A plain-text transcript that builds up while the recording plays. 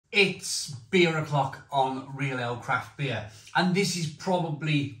It's beer o'clock on Real Ale Craft Beer, and this is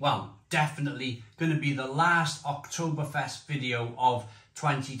probably, well, definitely going to be the last Oktoberfest video of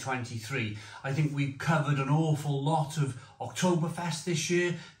 2023. I think we've covered an awful lot of Oktoberfest this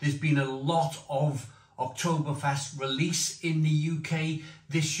year. There's been a lot of Oktoberfest release in the UK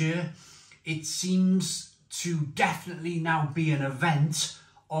this year. It seems to definitely now be an event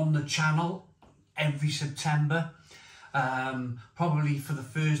on the channel every September. Probably for the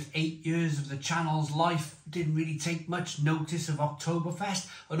first 8 years of the channel's life, didn't really take much notice of Oktoberfest,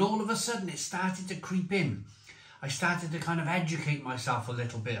 and all of a sudden it started to creep in. I started to kind of educate myself a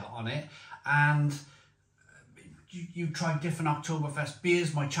little bit on it, and you tried different Oktoberfest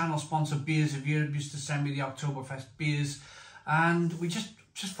beers. My channel sponsor Beers of Europe used to send me the Oktoberfest beers, and we just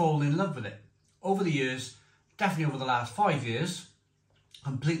fall in love with it. Over the years, definitely over the last 5 years,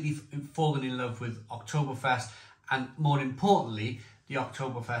 completely fallen in love with Oktoberfest, and more importantly, the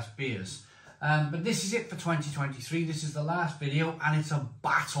Oktoberfest beers. But this is it for 2023. This is the last video, and it's a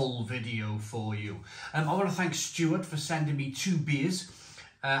battle video for you. I want to thank Stuart for sending me 2 beers,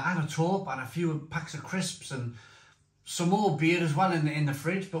 and a torp, and a few packs of crisps, and some more beer as well in the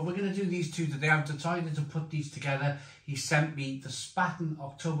fridge. But we're going to do these 2 today. I've decided to put these together. He sent me the Spaten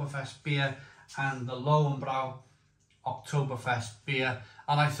Oktoberfest Bier and the wenbra Oktoberfest Bier,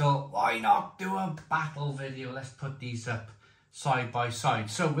 and I thought, why not do a battle video? Let's put these up side by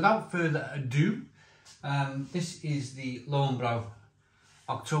side. So without further ado, this is the wenbra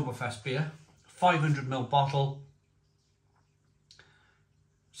Oktoberfest Bier, 500ml bottle,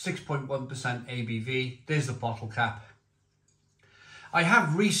 6.1% ABV. There's the bottle cap. I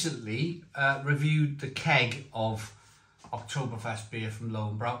have recently reviewed the keg of Oktoberfest beer from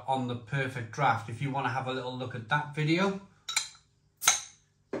wenbra on the Perfect Draft. If you want to have a little look at that video.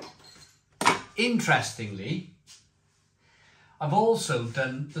 Interestingly, I've also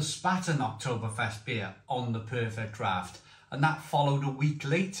done the Spaten Oktoberfest beer on the Perfect Draft, and that followed a week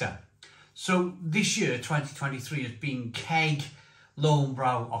later. So this year, 2023, has been keg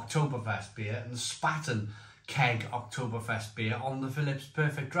wenbra Oktoberfest beer and Spaten keg Oktoberfest beer on the Philips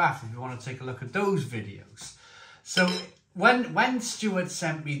Perfect Draft, if you want to take a look at those videos. So when Stuart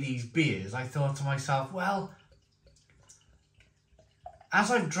sent me these beers, I thought to myself, well,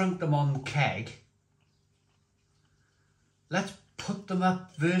 as I've drunk them on keg, let's put them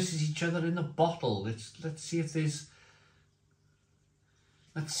up versus each other in the bottle. Let's see if there's,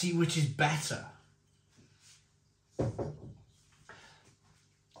 let's see which is better.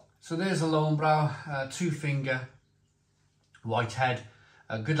 So there's a wenbra, 2-finger, white head,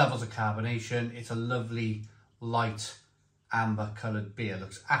 good levels of carbonation. It's a lovely light amber coloured beer.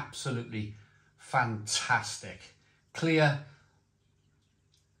 Looks absolutely fantastic. Clear.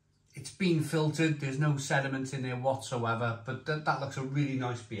 It's been filtered. There's no sediment in there whatsoever, but that looks a really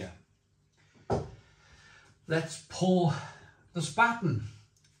nice beer. Let's pour the Spaten.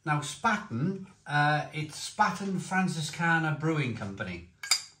 Now Spaten, it's Spaten Franziskaner Brewing Company,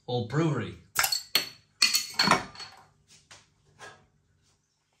 or brewery.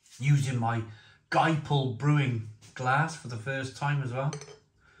 Using my Geipel brewing glass for the first time as well.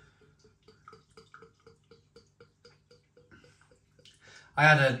 I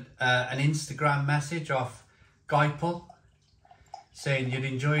had an Instagram message off Geipel saying you're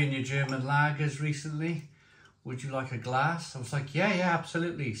enjoying your German lagers recently. Would you like a glass? I was like, yeah,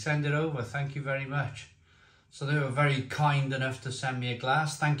 absolutely. Send it over. Thank you very much. So they were very kind enough to send me a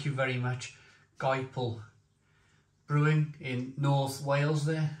glass. Thank you very much, Geipel Brewing in North Wales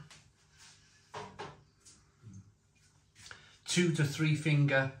there. 2 to 3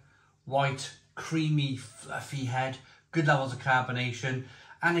 finger, white, creamy, fluffy head, good levels of carbonation,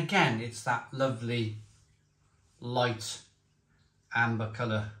 and again, it's that lovely light amber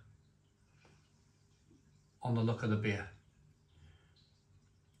colour on the look of the beer.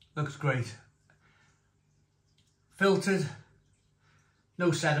 Looks great. Filtered,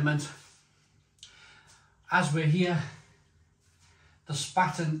 no sediment. As we're here, the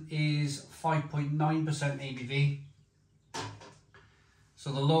Spaten is 5.9% ABV.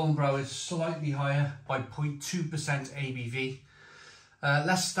 So the wenbra is slightly higher by 0.2% ABV.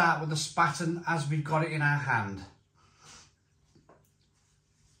 Let's start with the Spaten as we've got it in our hand.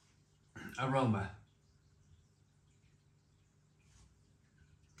 Aroma.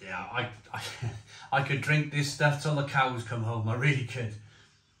 Yeah, I could drink this stuff till the cows come home. I really could.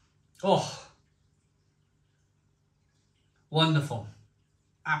 Oh, wonderful.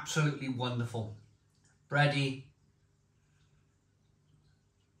 Absolutely wonderful. Bready.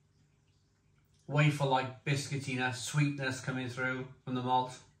 Wafer-like biscuitiness, sweetness coming through from the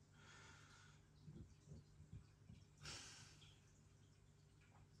malt.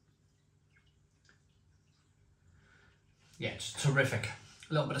 Yeah, it's terrific.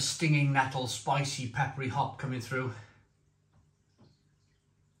 A little bit of stinging nettle, spicy, peppery hop coming through.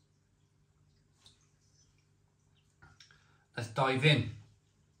 Let's dive in.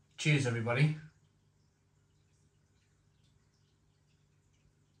 Cheers, everybody.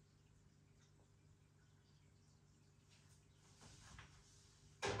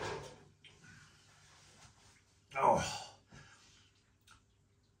 Oh.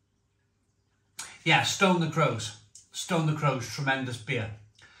 Yeah, Stone the Crows. Stone the Crows, tremendous beer.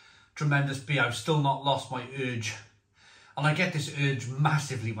 Tremendous beer. I've still not lost my urge. And I get this urge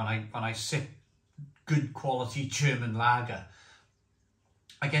massively when I sip good quality German lager.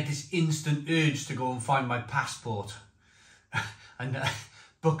 I get this instant urge to go and find my passport and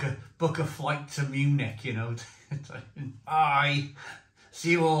book a flight to Munich, you know. Bye.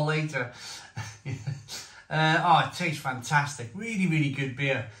 See you all later. Oh, it tastes fantastic. Really, really good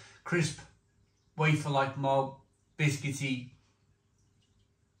beer. Crisp, wafer-like malt, biscuity.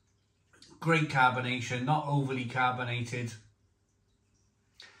 Great carbonation, not overly carbonated.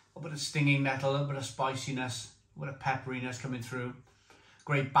 A bit of stinging nettle, a little bit of spiciness, a bit of pepperiness coming through.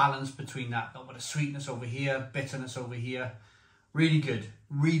 Great balance between that. A little bit of sweetness over here, bitterness over here. Really good.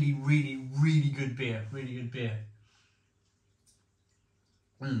 Really, really, really good beer. Really good beer.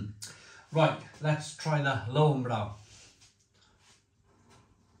 Right, let's try the Lowenbrau.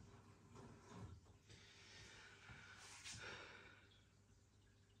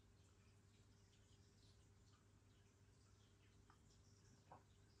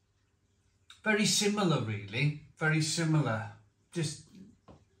 Very similar, really. Very similar. Just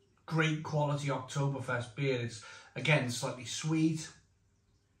great quality Oktoberfest beer. It's, again, slightly sweet.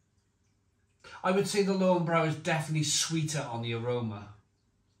 I would say the Lowenbrau is definitely sweeter on the aroma.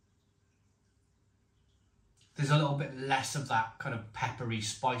 There's a little bit less of that kind of peppery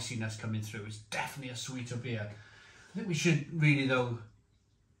spiciness coming through. It's definitely a sweeter beer. I think we should really, though...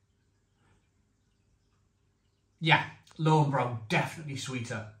 Yeah, Lowenbrau, definitely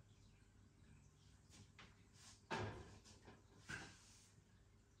sweeter.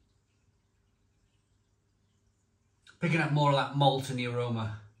 Picking up more of that malt in the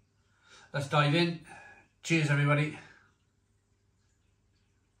aroma. Let's dive in. Cheers, everybody.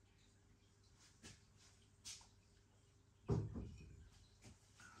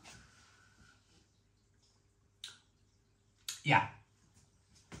 Yeah.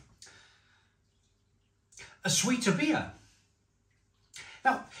 A sweeter beer.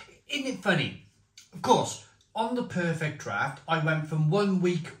 Now, isn't it funny? Of course, on the Perfect Draft, I went from 1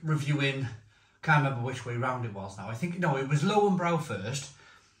 week reviewing... Can't remember which way round it was now. I think, no, it was Lowenbrau first.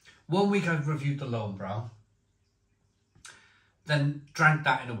 1 week I reviewed the Lowenbrau. Then drank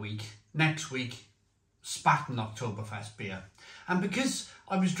that in a week. Next week, Spaten Oktoberfest Bier. And because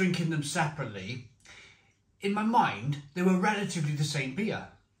I was drinking them separately, in my mind, they were relatively the same beer.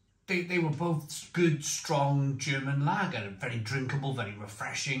 They were both good, strong German lager. Very drinkable, very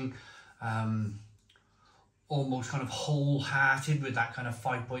refreshing. Almost kind of wholehearted with that kind of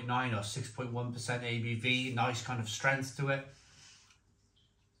 5.9 or 6.1% ABV, nice kind of strength to it.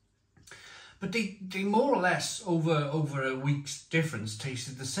 But they more or less over a week's difference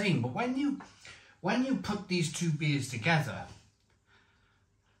tasted the same. But when you put these two beers together,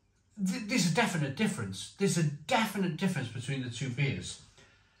 there's a definite difference. There's a definite difference between the two beers.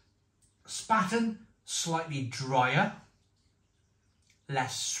 Spaten, slightly drier,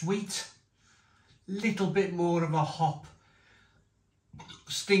 less sweet. Little bit more of a hop,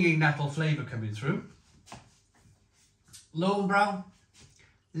 stinging nettle flavour coming through. Lowenbrau,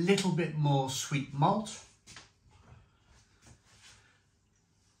 little bit more sweet malt.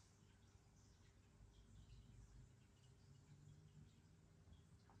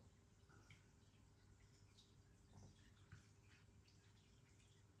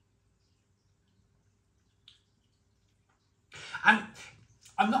 And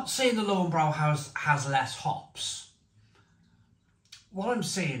I'm not saying the Lowenbrau has less hops. What I'm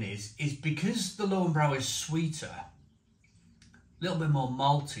saying is because the Lowenbrau is sweeter, a little bit more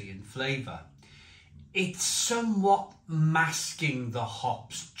malty in flavour, it's somewhat masking the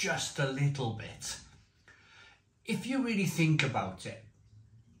hops just a little bit. If you really think about it,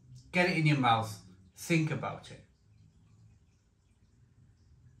 get it in your mouth, think about it.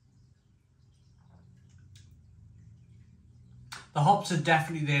 The hops are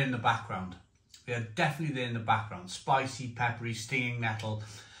definitely there in the background. They are definitely there in the background. Spicy, peppery, stinging nettle,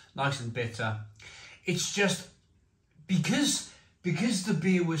 nice and bitter. It's just because the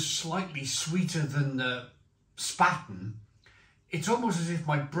beer was slightly sweeter than the Spaten, it's almost as if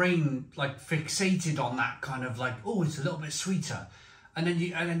my brain like fixated on that kind of like, oh, it's a little bit sweeter. And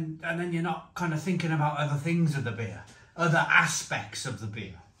then you're not kind of thinking about other things of the beer. other aspects of the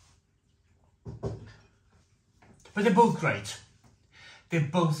beer. But they're both great. They're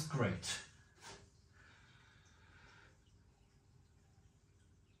both great.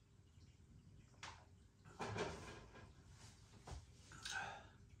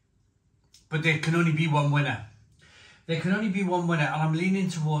 But there can only be one winner. There can only be one winner, and I'm leaning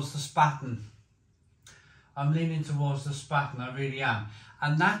towards the Spaten. I'm leaning towards the Spaten, I really am.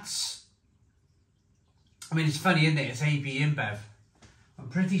 And that's, I mean, it's funny, isn't it? It's AB InBev. I'm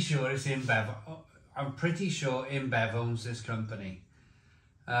pretty sure it's InBev. I'm pretty sure InBev owns this company.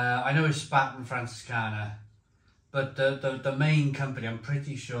 I know it's Spaten Franciscana, but the main company, I'm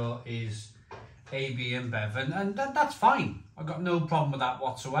pretty sure, is AB InBev, and that's fine. I've got no problem with that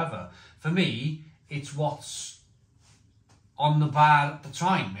whatsoever. For me, it's what's on the bar at the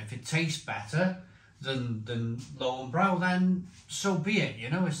time. If it tastes better than Low and Brow, then so be it.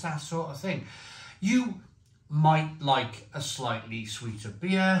 You know, it's that sort of thing. You might like a slightly sweeter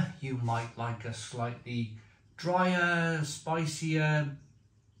beer. You might like a slightly drier, spicier,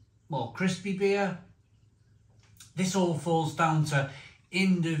 more crispy beer. This all falls down to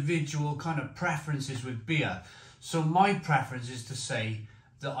individual kind of preferences with beer. So my preference is to say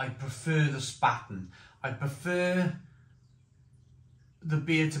that I prefer the Spaten. I prefer the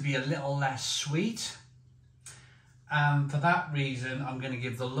beer to be a little less sweet. For that reason, I'm going to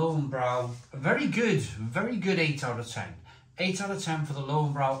give the Low and Brow a very good 8 out of 10. 8 out of 10 for the Low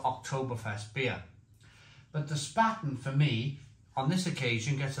and Brow Oktoberfest Bier. But the Spaten, for me, on this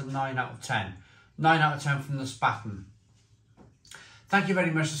occasion, gets a 9 out of 10. 9 out of 10 from the Spaten. Thank you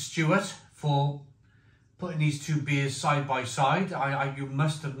very much to Stuart for putting these two beers side by side. You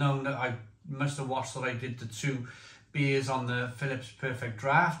must have known that I must have watched that I did the two beers on the Phillips Perfect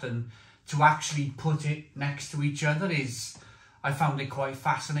Draft, and to actually put it next to each other I found it quite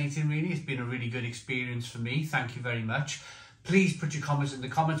fascinating, really. It's been a really good experience for me. Thank you very much. Please put your comments in the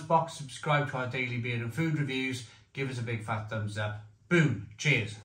comments box, subscribe to our daily beer and food reviews, give us a big fat thumbs up. Boom, cheers.